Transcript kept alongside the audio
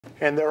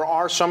And there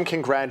are some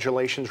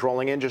congratulations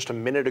rolling in. Just a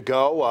minute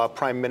ago,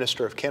 Prime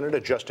Minister of Canada,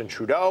 Justin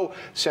Trudeau,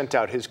 sent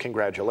out his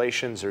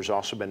congratulations. There's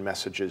also been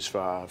messages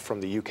from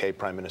the UK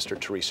Prime Minister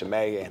Theresa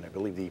May, and I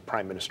believe the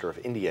Prime Minister of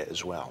India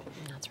as well.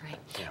 That's right.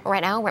 Yeah.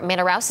 Right now,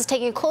 Amanda Rouse is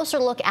taking a closer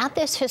look at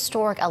this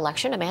historic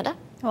election. Amanda?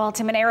 Well,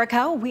 Tim and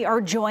Erica, we are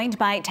joined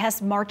by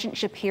Tess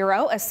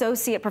Marchant-Shapiro,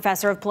 Associate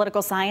Professor of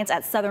Political Science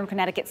at Southern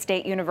Connecticut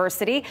State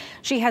University.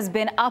 She has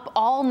been up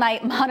all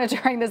night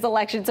monitoring this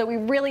election, so we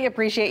really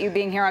appreciate you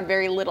being here on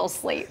very little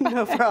sleep.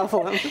 No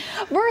problem.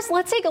 First,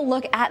 let's take a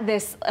look at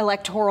this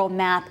electoral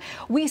map.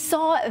 We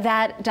saw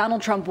that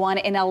Donald Trump won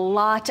in a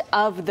lot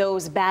of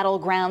those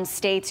battleground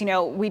states. You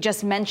know, we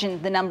just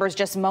mentioned the numbers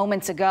just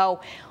moments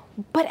ago.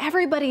 But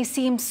everybody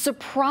seemed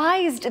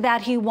surprised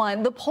that he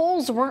won. The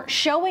polls weren't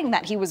showing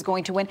that he was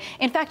going to win.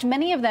 In fact,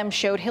 many of them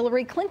showed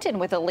Hillary Clinton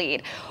with a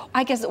lead.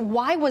 I guess,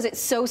 why was it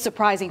so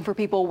surprising for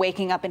people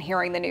waking up and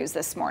hearing the news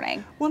this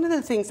morning? One of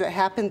the things that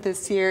happened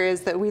this year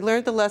is that we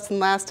learned the lesson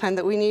last time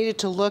that we needed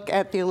to look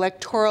at the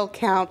electoral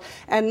count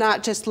and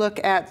not just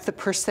look at the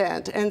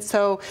percent. And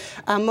so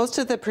most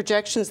of the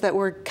projections that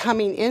were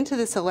coming into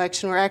this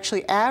election were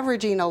actually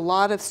averaging a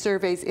lot of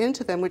surveys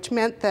into them, which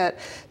meant that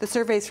the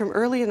surveys from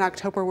early in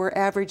October were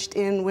averaged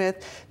in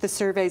with the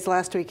surveys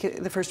last week,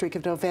 the first week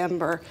of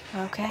November.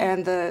 Okay.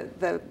 And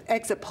the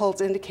exit polls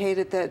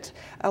indicated that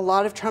a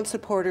lot of Trump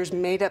supporters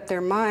made up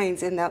their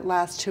minds in that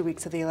last 2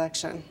 weeks of the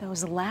election.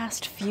 Those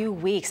last few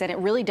weeks, and it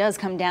really does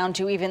come down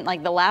to even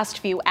like the last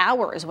few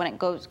hours when it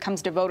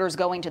comes to voters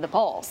going to the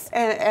polls.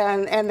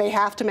 And they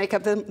have to make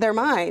up their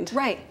mind.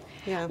 Right.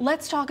 Yeah.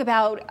 Let's talk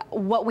about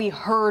what we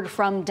heard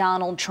from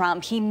Donald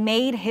Trump. He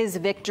made his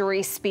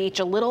victory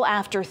speech a little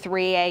after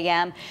 3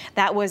 a.m.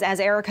 That was, as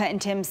Erica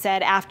and Tim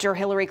said, after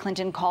Hillary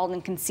Clinton called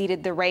and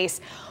conceded the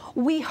race.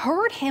 We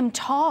heard him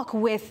talk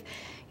with,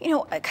 you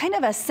know, kind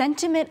of a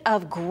sentiment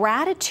of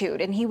gratitude,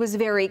 and he was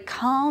very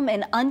calm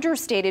and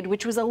understated,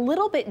 which was a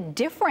little bit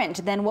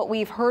different than what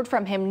we've heard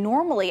from him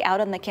normally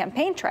out on the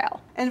campaign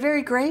trail. And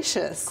very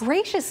gracious.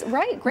 Gracious,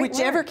 right, great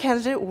Whichever word.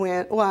 candidate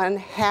won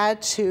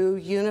had to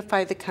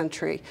unify the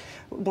country.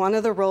 One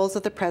of the roles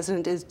of the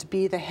president is to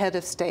be the head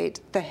of state,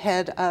 the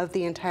head of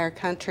the entire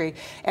country.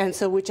 And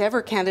so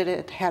whichever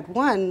candidate had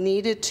won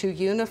needed to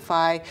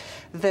unify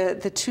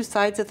the two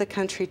sides of the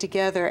country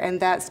together, and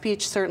that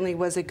speech certainly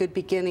was a good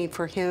beginning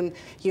for him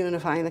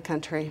unifying the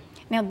country.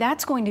 Now,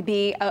 that's going to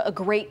be a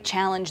great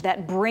challenge,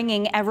 that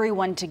bringing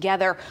everyone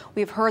together.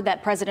 We've heard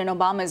that President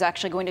Obama is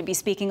actually going to be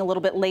speaking a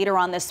little bit later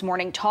on this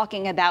morning,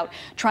 talking about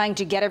trying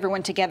to get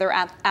everyone together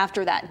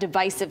after that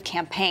divisive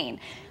campaign.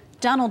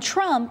 Donald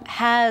Trump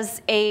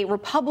has a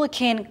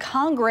Republican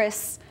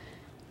Congress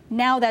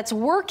now that's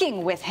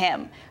working with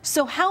him.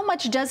 So how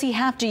much does he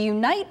have to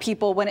unite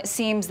people when it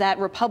seems that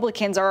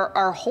Republicans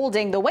are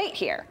holding the weight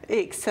here?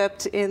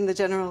 Except in the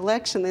general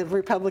election, the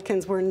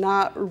Republicans were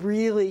not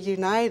really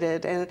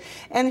united.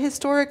 And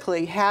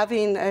historically,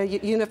 having a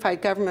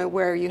unified government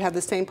where you have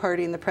the same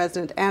party in the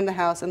president and the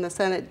House and the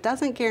Senate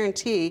doesn't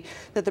guarantee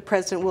that the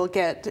president will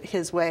get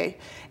his way.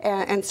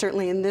 And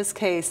certainly in this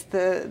case,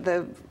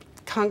 the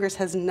Congress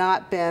has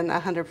not been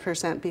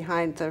 100%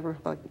 behind the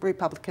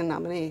Republican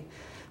nominee.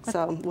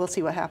 So we'll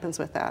see what happens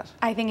with that.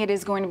 I think it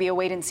is going to be a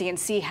wait and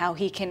see how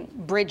he can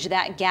bridge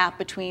that gap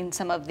between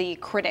some of the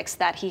critics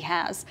that he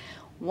has.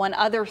 One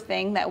other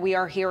thing that we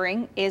are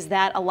hearing is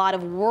that a lot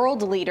of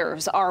world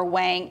leaders are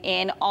weighing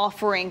in,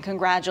 offering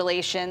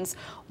congratulations.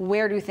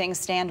 Where do things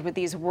stand with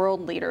these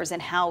world leaders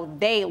and how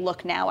they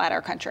look now at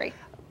our country?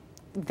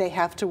 They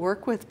have to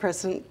work with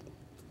President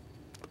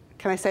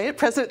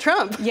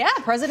Trump. Yeah,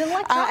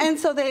 President-elect Trump. And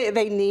so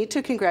they need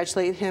to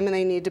congratulate him, and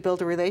they need to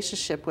build a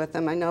relationship with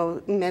him. I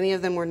know many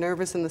of them were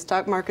nervous in the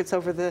stock markets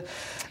over the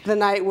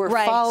night were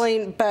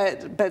falling,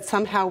 but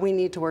somehow we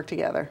need to work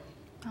together.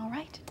 All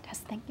right, Tess,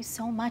 thank you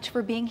so much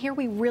for being here.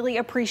 We really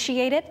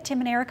appreciate it.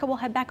 Tim and Erica will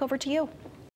head back over to you.